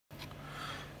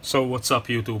So what's up,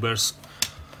 YouTubers?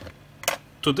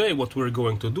 Today what we're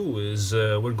going to do is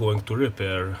we're going to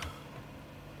repair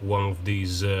one of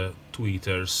these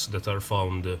tweeters that are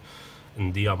found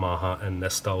in the Yamaha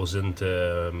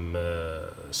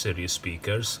NS-1000M series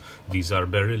speakers. These are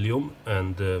beryllium,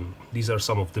 and these are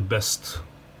some of the best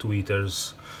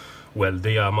tweeters. Well,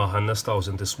 the Yamaha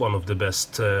NS-1000 is one of the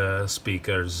best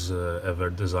speakers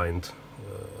ever designed.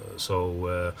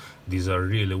 So these are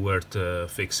really worth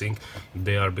fixing.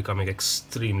 They are becoming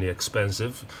extremely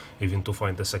expensive, even to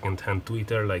find a second-hand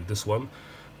tweeter like this one.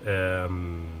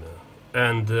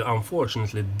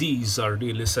 Unfortunately, these are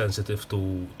really sensitive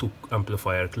to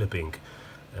amplifier clipping.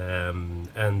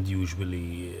 And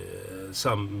usually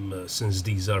since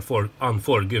these are for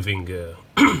unforgiving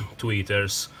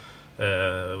tweeters,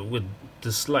 with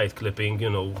the slight clipping,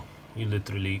 you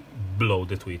literally blow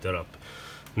the tweeter up.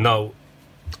 Now,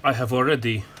 I have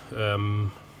already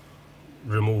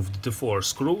removed the 4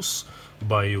 screws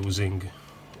by using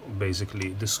basically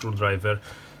the screwdriver,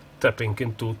 tapping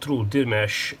into through the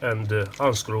mesh and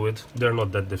unscrew it. They're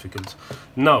not that difficult.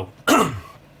 Now,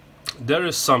 there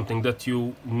is something that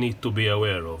you need to be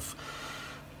aware of.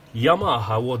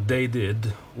 Yamaha, what they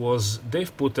did was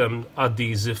they've put an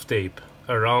adhesive tape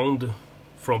around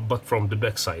from the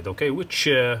backside, okay, which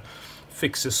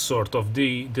fixes sort of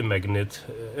the magnet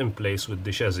in place with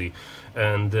the chassis.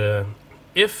 And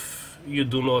if you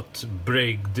do not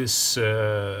break this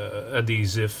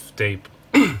adhesive tape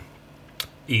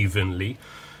evenly,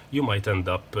 you might end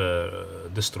up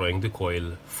destroying the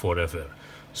coil forever.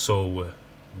 So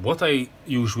what I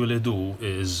usually do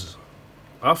is,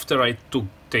 after I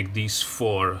take these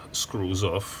 4 screws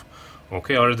off,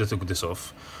 okay, I already took this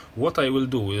off, what I will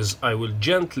do is I will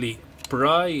gently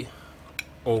pry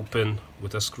open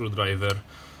with a screwdriver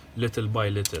little by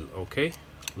little, okay,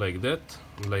 like that,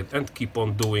 and keep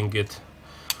on doing it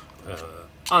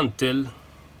until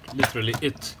literally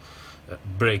it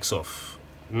breaks off.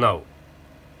 Now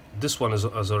this one has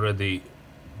already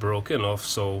broken off,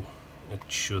 so it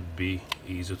should be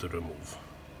easy to remove.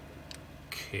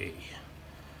 Okay,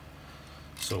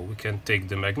 so we can take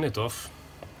the magnet off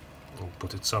and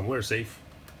put it somewhere safe.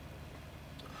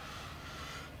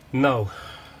 Now,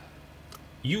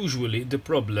 usually the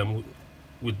problem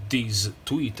with these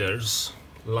tweeters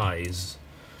lies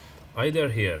either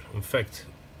here. In fact,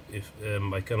 if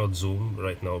I cannot zoom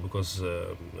right now because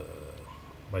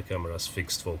my camera is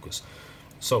fixed focus.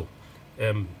 So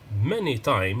many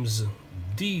times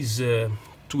these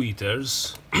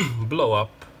tweeters blow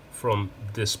up from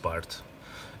this part,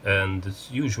 and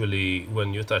usually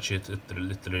when you touch it, it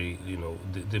literally,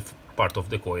 the part of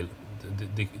the coil,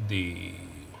 the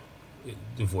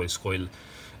voice coil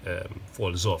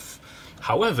falls off.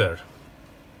 However,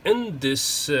 in this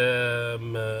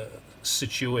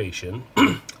situation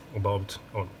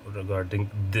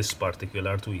regarding this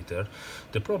particular tweeter,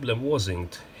 the problem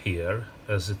wasn't here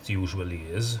as it usually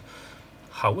is.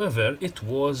 However, it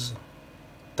was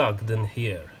tugged in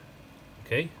here.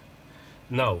 Okay,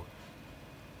 now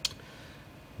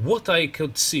what I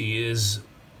could see is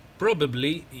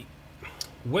probably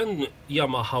when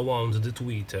Yamaha wound the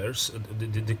tweeters,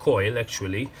 the coil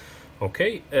actually,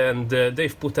 okay, and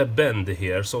they've put a bend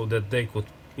here so that they could,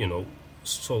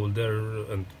 solder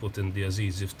and put in the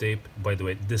adhesive tape. By the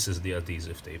way, this is the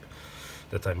adhesive tape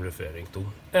that I'm referring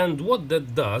to. And what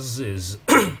that does is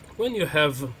when you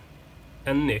have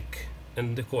a nick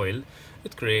in the coil,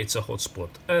 it creates a hot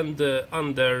spot, and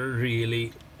under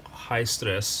really high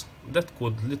stress, that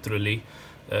could literally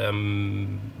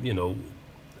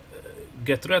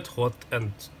get red hot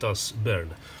and thus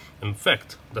burn. In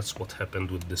fact, that's what happened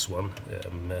with this one.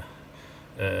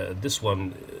 This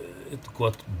one, it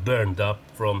got burned up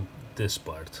from this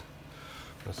part.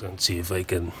 Let's see if I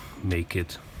can make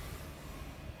it.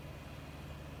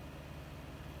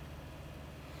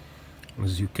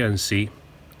 As you can see,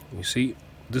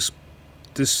 this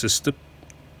is the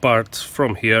part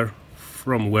from here,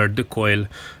 from where the coil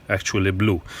actually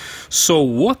blew. So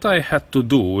what I had to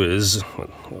do is,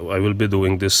 I will be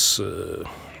doing this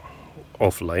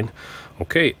offline,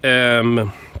 okay,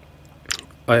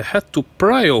 I had to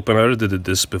pry open, I already did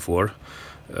this before,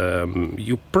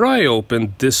 you pry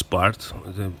open this part,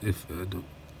 if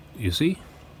you see,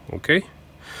 okay,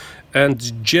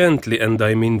 and gently, and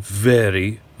I mean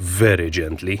very, very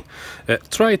gently,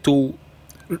 try to,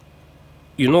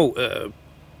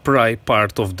 pry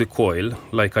part of the coil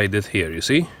like I did here, you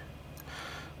see?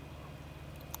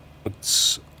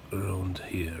 It's around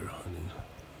here.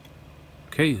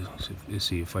 Okay, let's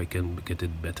see if I can get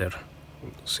it better.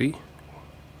 See?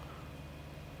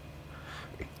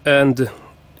 And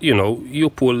you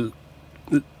pull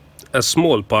a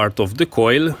small part of the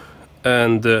coil,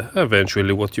 and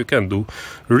eventually what you can do,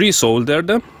 resolder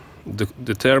them,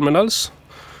 the terminals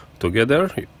together.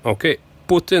 Okay,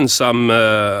 put in some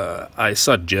I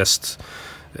suggest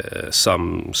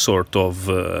some sort of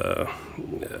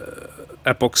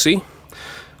epoxy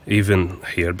even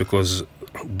here, because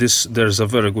there's a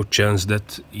very good chance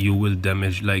that you will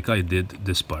damage, like I did,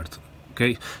 this part.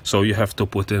 Okay, so you have to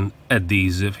put in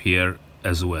adhesive here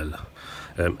as well,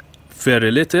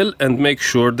 very little, and make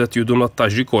sure that you do not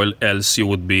touch the coil, else you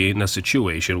would be in a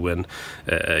situation when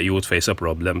you would face a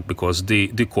problem, because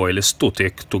the coil is too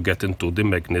thick to get into the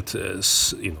magnet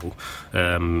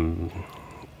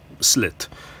slit.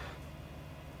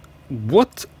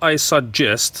 What I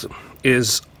suggest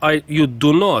is you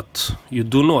do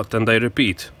not, and I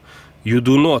repeat, you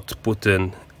do not put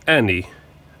in any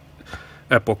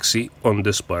epoxy on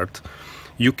this part.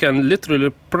 You can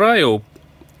literally pry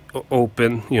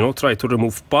open, try to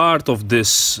remove part of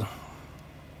this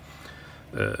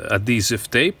adhesive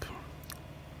tape,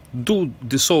 do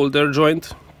the solder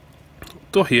joint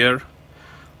to here,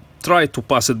 try to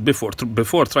pass it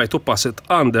before try to pass it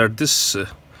under this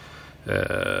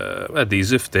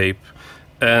adhesive tape,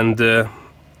 and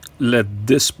let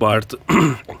this part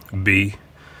be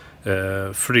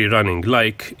free running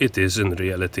like it is in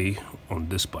reality on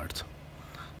this part.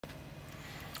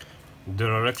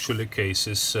 There are actually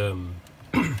cases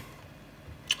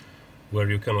where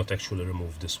you cannot actually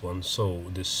remove this one, so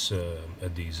this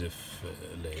adhesive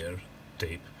layer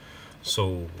tape.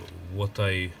 So what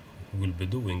I will be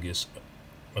doing is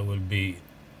I will be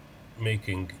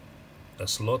making a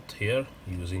slot here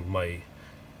using my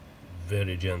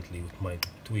very gently with my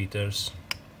tweeters,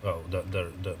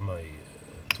 my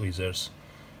tweezers,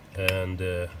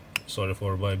 and sorry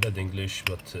for my bad English,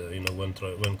 but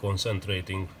when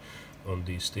concentrating on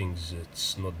these things,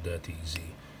 it's not that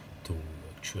easy to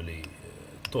actually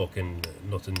talk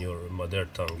not in your mother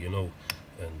tongue,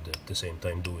 and at the same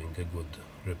time doing a good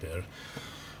repair.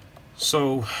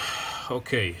 So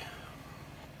okay,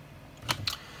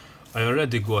 I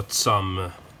already got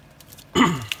some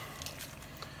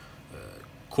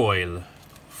coil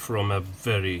from a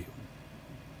very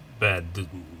bad,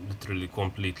 literally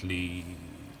completely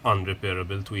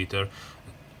unrepairable tweeter.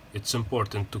 It's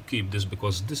important to keep this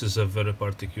because this is a very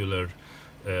particular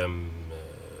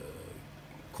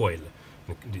coil.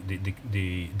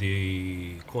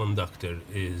 The conductor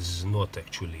is not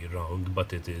actually round,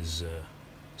 but it is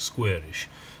squarish.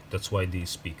 That's why these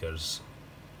speakers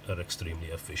are extremely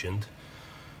efficient.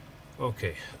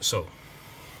 Okay, so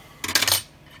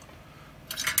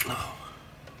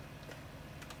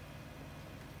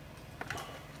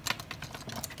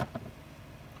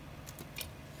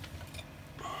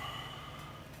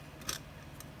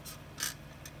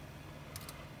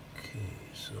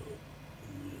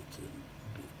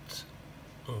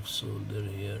of solder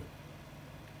here.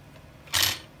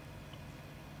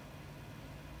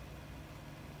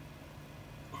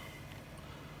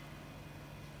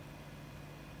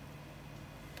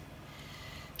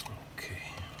 Okay,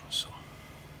 so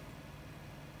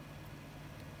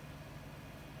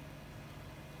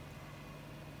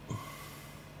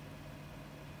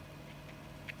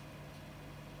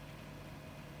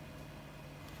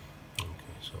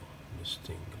this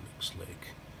thing looks like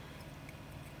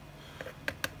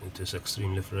it is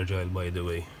extremely fragile, by the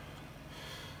way.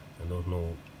 I don't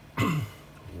know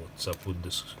what's up with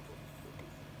this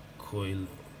coil,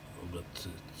 but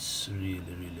it's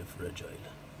really fragile,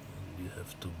 and you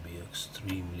have to be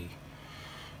extremely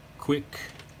quick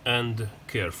and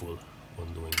careful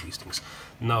when doing these things.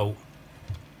 Now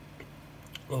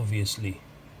obviously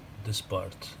this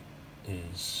part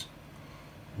is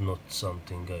not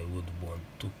something I would want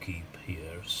to keep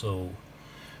here, so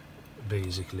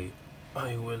basically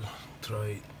I will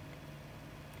try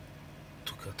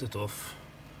to cut it off.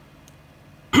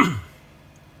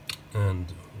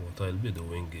 And what I'll be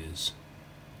doing is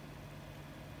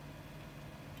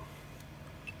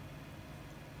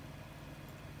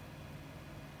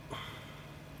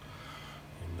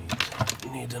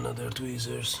I need another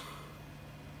tweezers.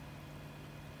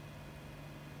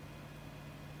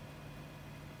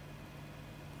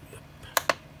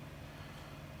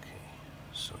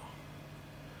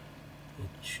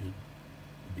 Should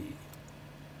be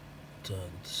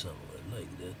tugged somewhere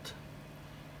like that.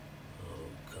 Oh,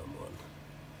 come on.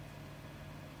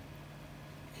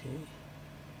 Okay.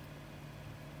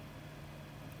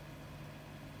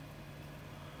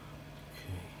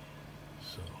 Okay,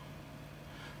 so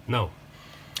now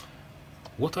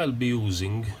what I'll be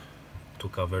using to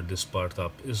cover this part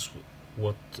up is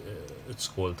what it's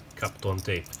called Kapton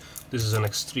tape. This is an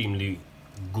extremely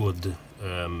good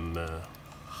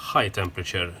high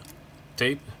temperature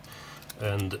tape,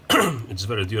 and it's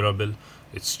very durable,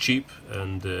 it's cheap,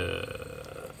 and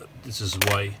this is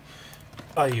why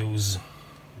I use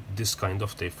this kind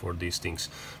of tape for these things.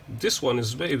 This one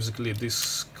is basically,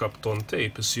 this Kapton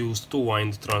tape is used to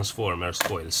wind transformers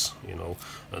coils, you know,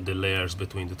 the layers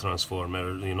between the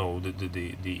transformer, you know,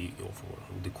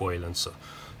 the coil and so.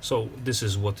 So this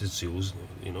is what it's used,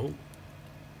 you know.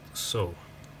 So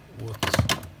what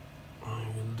I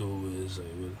will do is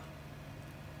I will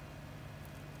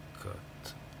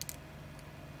cut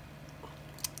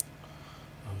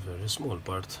a very small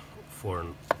part for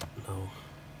now.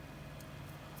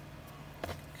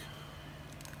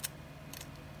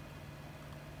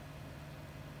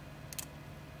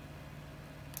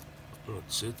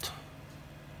 That's it.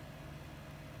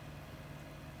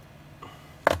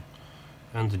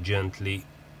 And gently,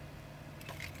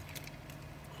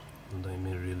 and I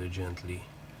mean really gently,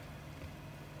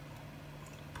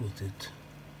 put it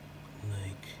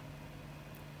like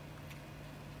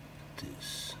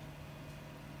this.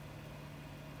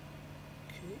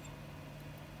 Okay.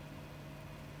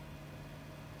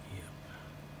 Yep.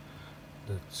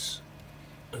 That's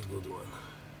a good one.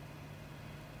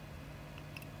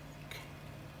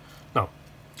 Now,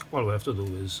 all we have to do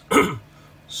is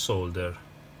solder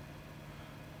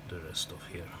the rest of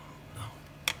here. Now,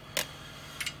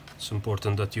 it's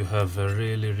important that you have a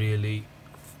really,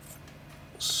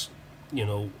 you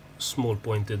know, small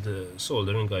pointed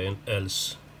soldering iron,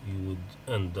 else you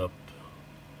would end up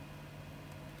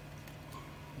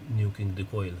nuking the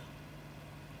coil.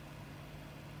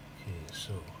 Okay,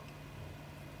 so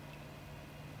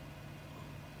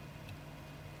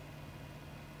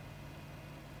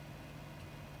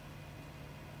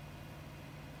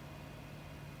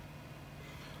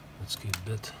let's keep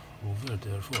that over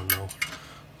there for now.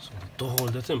 So to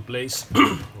hold it in place,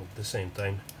 at the same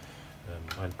time,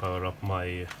 I'll power up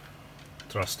my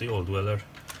trusty old weller.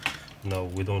 Now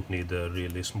we don't need a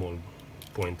really small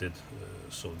pointed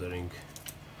soldering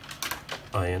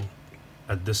iron.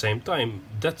 At the same time,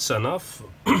 that's enough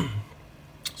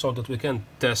so that we can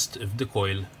test if the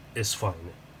coil is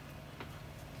fine.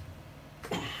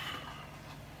 Okay.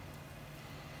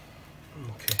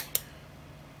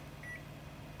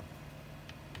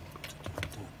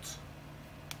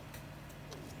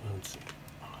 Let's see.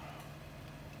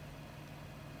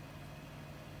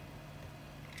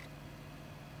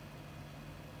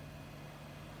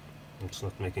 It's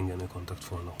not making any contact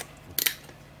for now.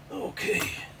 Okay,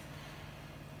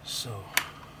 so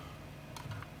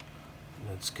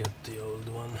let's get the old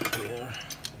one here,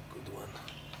 a good one.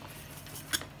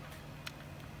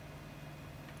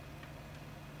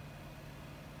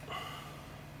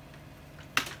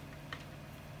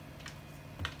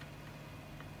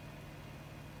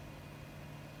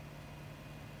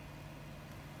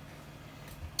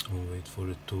 We'll wait for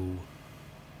it to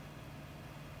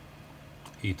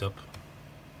heat up.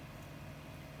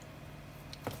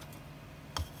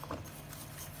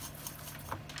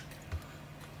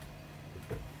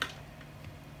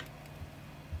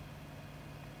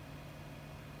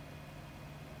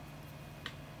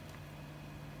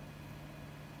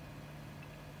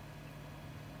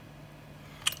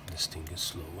 This thing is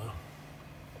slower.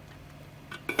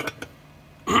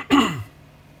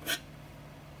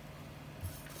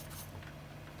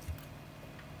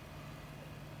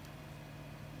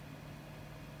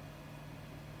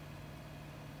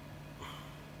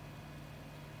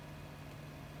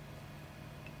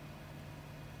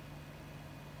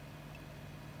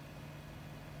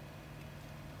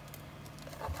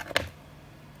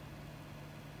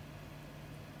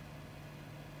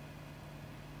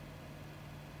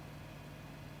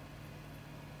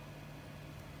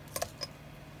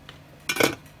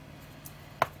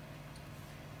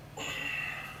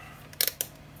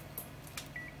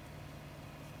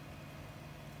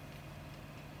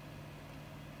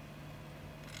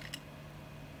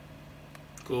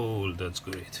 Cool, that's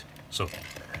great. So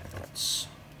let's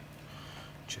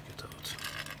check it out.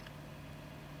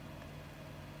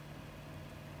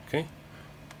 Okay,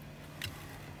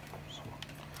 so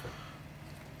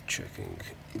checking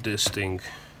this thing.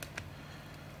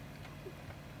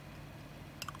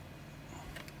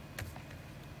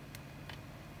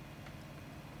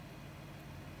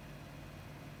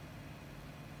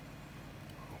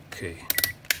 Okay,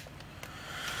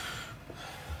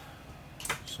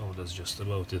 so that's just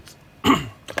about it.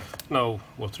 Now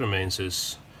what remains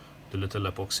is the little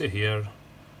epoxy here,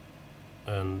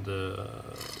 and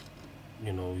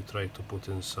you know, we try to put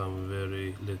in some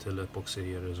very little epoxy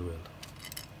here as well.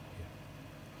 Yeah.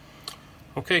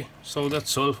 Okay, so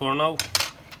that's all for now.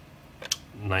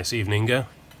 Nice evening.